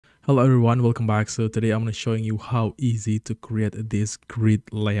Hello everyone, welcome back. So today I'm going to showing you how easy to create this grid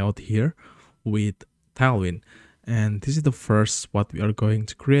layout here with Tailwind. And this is the first what we are going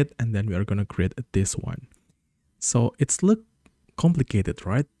to create, and then we are going to create this one. So it's look complicated,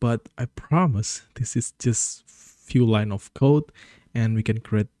 right? But I promise this is just few line of code and we can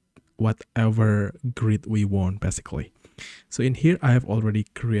create whatever grid we want basically. So in here I have already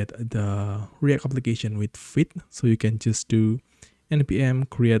created the React application with fit, so you can just do npm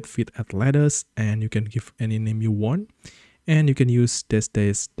create fit at ladders and you can give any name you want, and you can use dash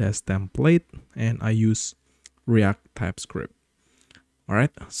template, and I use React TypeScript. All right,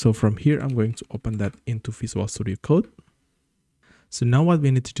 so from here I'm going to open that into Visual Studio Code. So now what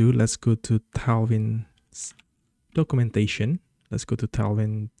we need to do, let's go to Tailwind's documentation. Let's go to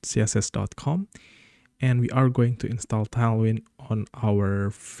tailwindcss.com, and we are going to install Tailwind on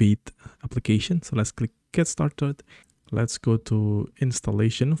our Fit application. So let's click get started. Let's go to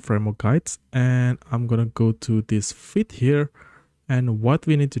installation framework guides, and I'm gonna go to this Fit here. And what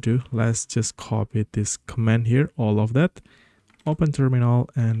we need to do, let's just copy this command here, all of that, open terminal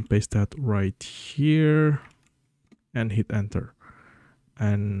and paste that right here and hit enter.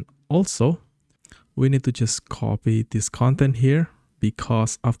 And also we need to just copy this content here,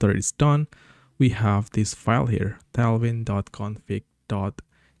 because after it's done we have this file here,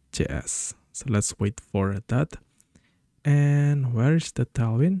 tailwind.config.js. so let's wait for that. And where is the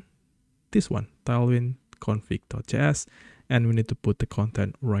Tailwind? This one, tailwind config.js, and we need to put the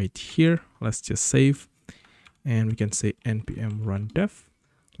content right here. Let's just save, and we can say npm run dev.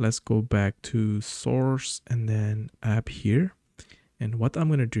 Let's go back to source and then app here. And what I'm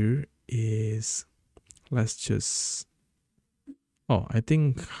gonna do is, let's just, oh, I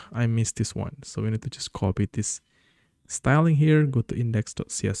think I missed this one. So we need to just copy this styling here, go to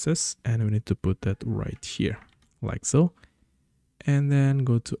index.css, and we need to put that right here, like so. And then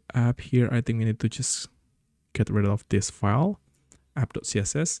go to app here. I think we need to just get rid of this file,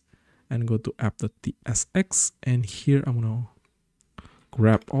 app.css, and go to app.tsx. And here I'm gonna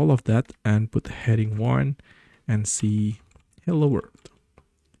grab all of that and put heading 1 and see hello world.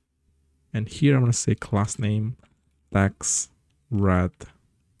 And here I'm gonna say class name tax red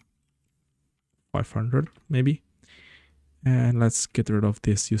 500 maybe. And let's get rid of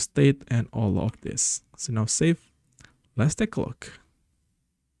this use state and all of this. So now save. Let's take a look.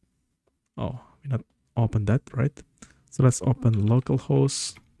 Oh, we not open that, right? So let's open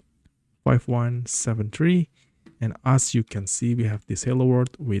localhost 5173, and as you can see we have this hello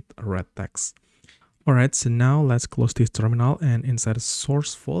world with red text. All right, so now let's close this terminal, and inside the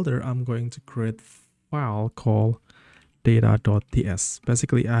source folder I'm going to create a file called data.ts.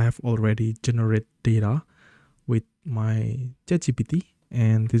 Basically I have already generated data with my ChatGPT,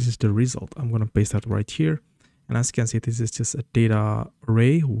 and this is the result. I'm going to paste that right here. And as you can see, this is just a data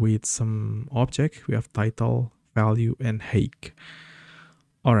array with some object. We have title, value, and height.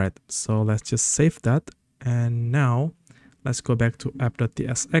 All right, so let's just save that. And now let's go back to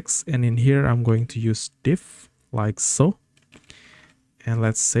app.tsx. And in here, I'm going to use div like so. And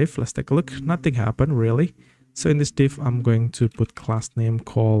let's save. Let's take a look. Nothing happened really. So in this div, I'm going to put class name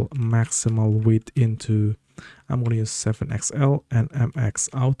called maximal width into, I'm going to use 7xl and mx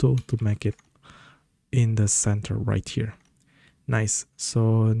auto to make it in the center right here. Nice.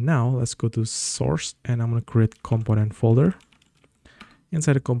 So now let's go to source, and I'm going to create component folder.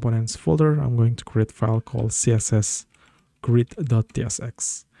 Inside the components folder, I'm going to create a file called css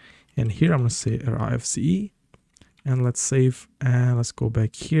grid.tsx. And here I'm going to say rifce, and let's save, and let's go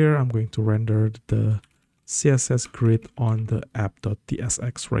back here. I'm going to render the CSS grid on the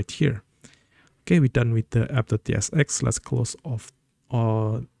app.tsx right here. Okay, we're done with the app.tsx. Let's close off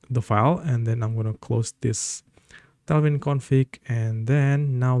the file, and then I'm going to close this Tailwind config, and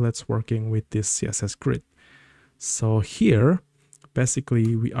then now let's working with this CSS grid. So here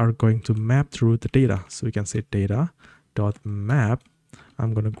basically we are going to map through the data, so we can say data.map.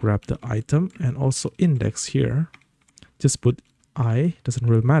 I'm going to grab the item and also index here, just put I, doesn't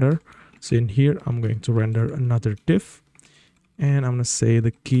really matter. So in here I'm going to render another div, and I'm going to say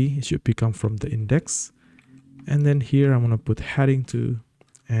the key should become from the index, and then here I'm going to put heading 2,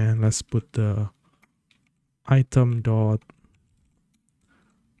 and let's put the item dot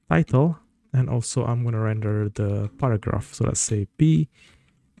title, and also I'm going to render the paragraph. So let's say p,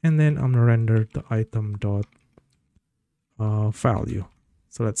 and then I'm going to render the item dot value.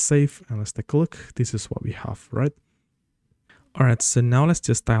 So let's save, and let's take a look. This is what we have, right? All right, so now let's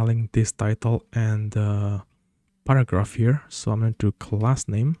just styling this title and the paragraph here. So I'm going to do class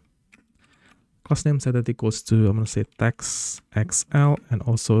name. Class name set that equals to, I'm going to say text xl, and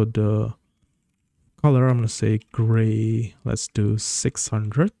also the color, I'm going to say gray. Let's do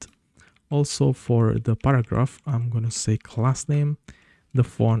 600. Also for the paragraph, I'm going to say class name. The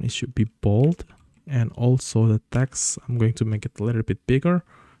font, it should be bold. And also the text, I'm going to make it a little bit bigger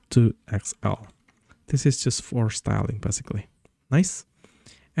to XL. This is just for styling basically. Nice.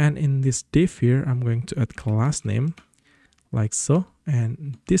 And in this div here, I'm going to add class name like so.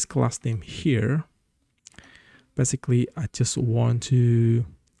 And this class name here, basically I want to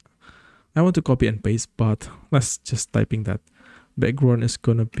copy and paste, but let's just typing that background is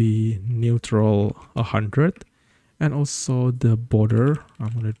gonna be neutral 100, and also the border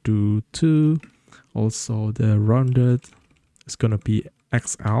I'm gonna do 2. Also the rounded is gonna be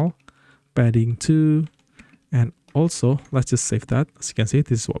XL, padding 2, and also let's just save that. As you can see,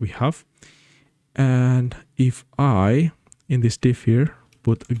 this is what we have. And if I in this div here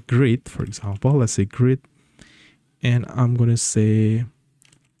put a grid, for example, let's say grid, and I'm gonna say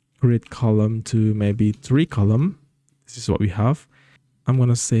grid column to maybe 3 column. This is what we have. I'm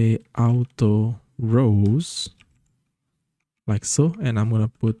gonna say auto rows like so, and I'm gonna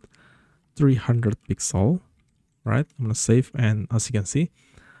put 300 pixel, right? I'm gonna save, and as you can see,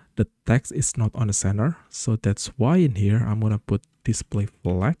 the text is not on the center, so that's why in here I'm gonna put display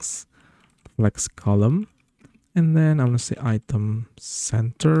flex column, and then I'm gonna say item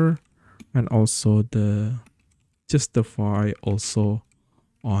center, and also the justify also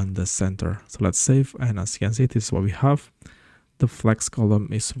on the center. So let's save, and as you can see, this is what we have. The flex column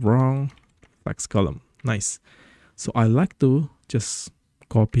is wrong. Flex column, nice. So I like to just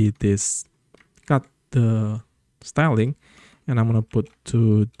copy this, cut the styling, and I'm gonna put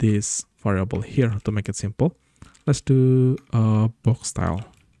to this variable here to make it simple. Let's do a box style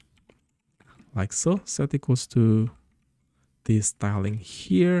like so. Set equals to this styling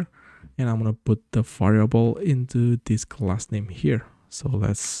here, and I'm gonna put the variable into this class name here. So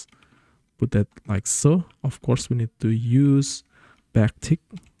let's put that like so. Of course, we need to use backtick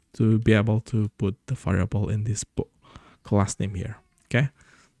to be able to put the variable in this class name here. Okay,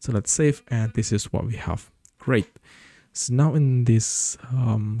 so let's save, and this is what we have. Great. So now in this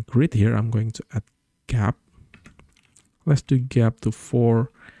grid here, I'm going to add gap. Let's do gap to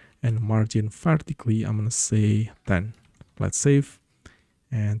 4, and margin vertically, I'm gonna say 10. Let's save,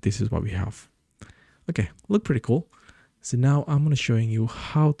 and this is what we have. Okay, look pretty cool. So now I'm gonna showing you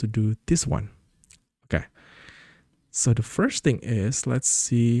how to do this one. Okay, so the first thing is, let's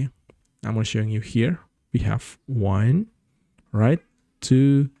see, I'm gonna showing you here. We have 1, right,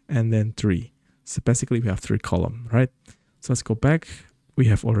 2, and then 3. So basically we have 3 column, right? So let's go back. We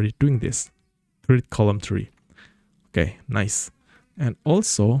have already doing this. Grid column 3. Okay, nice. And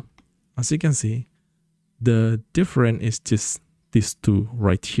also, as you can see, the difference is just these 2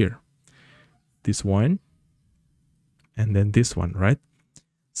 right here. This one, and then this one, right?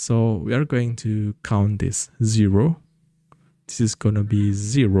 So we are going to count this 0. This is gonna be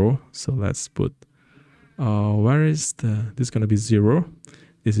 0. So let's put, where is this is gonna be 0.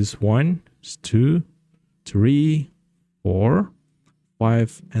 This is 1, 2, 3, 4,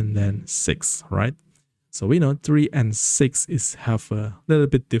 5, and then 6, right? So we know 3 and 6 is have a little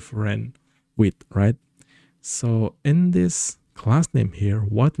bit different width, right? So in this class name here,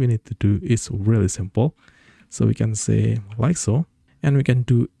 what we need to do is really simple. So we can say like so, and we can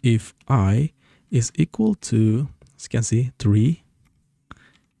do if I is equal to, as you can see, 3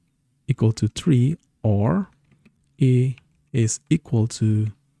 equal to 3, or E is equal to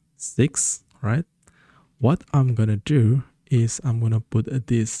 6, right? What I'm gonna do is I'm gonna put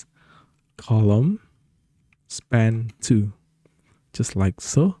this column span 2, just like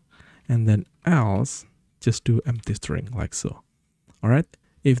so, and then else just do empty string like so. All right,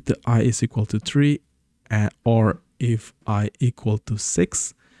 if the I is equal to 3, or if I equal to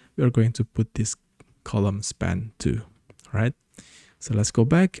 6, we are going to put this column span 2, right? So let's go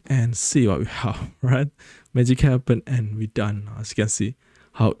back and see what we have, right? Magic happened and we done. As you can see,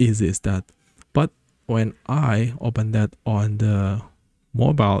 how easy is that? But when I open that on the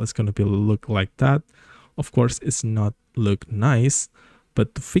mobile, it's gonna be look like that. Of course, it's not look nice,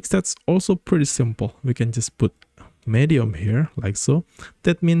 but to fix that's also pretty simple. We can just put medium here like so.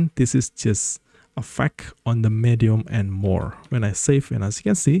 That means this is just effect on the medium and more. When I save, and as you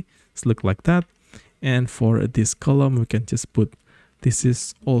can see, it's look like that. And for this column, we can just put, this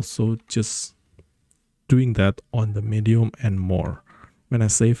is also just doing that on the medium and more. When I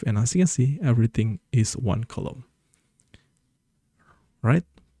save, and as you can see, everything is one column, right?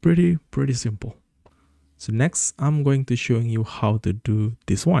 Pretty simple. So next, I'm going to showing you how to do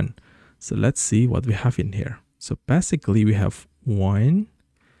this one. So let's see what we have in here. So basically we have 1,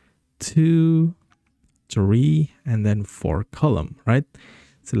 2, 3, and then 4 column, right?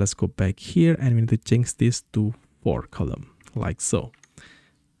 So let's go back here and we need to change this to 4 column like so.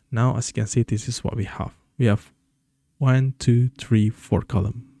 Now, as you can see, this is what we have. We have 1, 2, 3, 4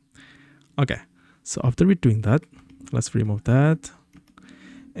 column. Okay, so after we're doing that, let's remove that.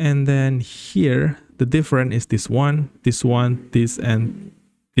 And then here, the difference is this, this, and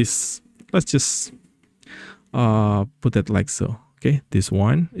this. Let's just put it like so. Okay, this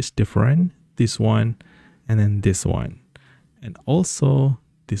one is different, this one, and then this one. And also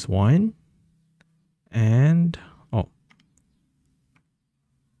this one, and oh,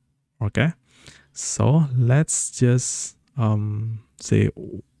 okay. So let's just say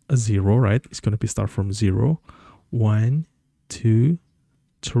a 0, right? It's gonna be start from 0, 1, 2,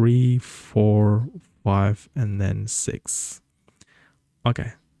 3, 4, 5, and then 6.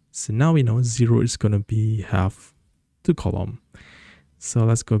 Okay, so now we know 0 is gonna be have 2 column. So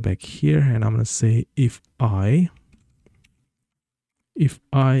let's go back here and I'm gonna say if I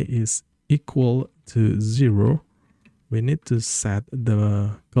is equal to 0, we need to set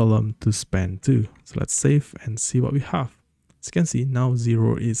the column to span 2. So let's save and see what we have. As you can see, now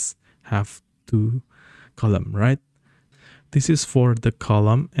 0 is have 2 column, right? This is for the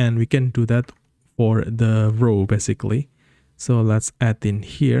column, and we can do that for the row basically. So let's add in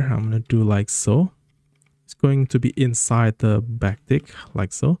here. I'm gonna do like so. It's going to be inside the backtick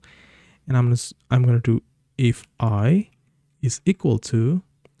like so, and I'm gonna do if I is equal to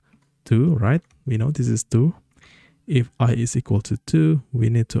 2, right? We know this is 2. If I is equal to 2, we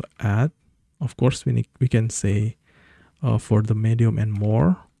need to add. Of course, we can say for the medium and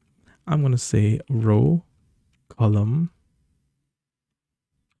more. I'm gonna say row column.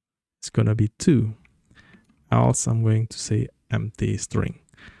 It's gonna be 2. Else, I'm going to say empty string.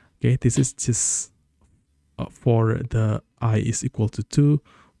 Okay, this is just for the I is equal to 2.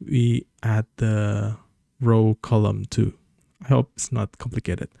 We add the row column 2. I hope it's not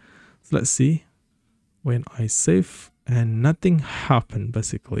complicated. So let's see. When I save and nothing happened,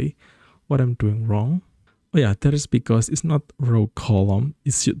 basically, what I'm doing wrong. Oh yeah, that is because it's not row column.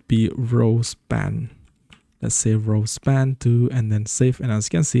 It should be row span. Let's say row span 2 and then save. And as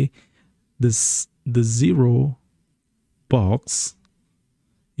you can see, the 0 box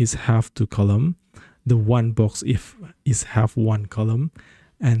is have 2 column. The 1 box is have 1 column,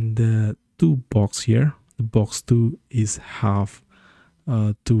 and the 2 box here, the box 2 is have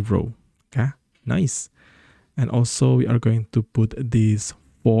 2 row. Okay, nice. And also we are going to put these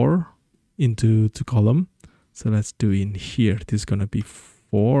 4 into 2 column. So let's do in here. This is gonna be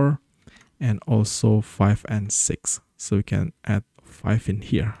 4 and also 5 and 6. So we can add 5 in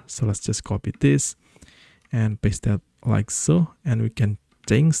here. So let's just copy this and paste that like so, and we can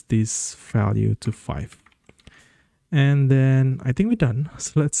change this value to 5. And then I think we're done.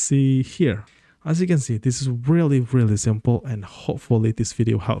 So let's see here. As you can see, this is really simple, and hopefully this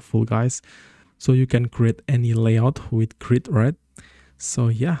video helpful, guys. So you can create any layout with grid, right? So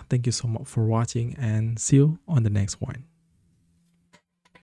yeah, thank you so much for watching, and see you on the next one.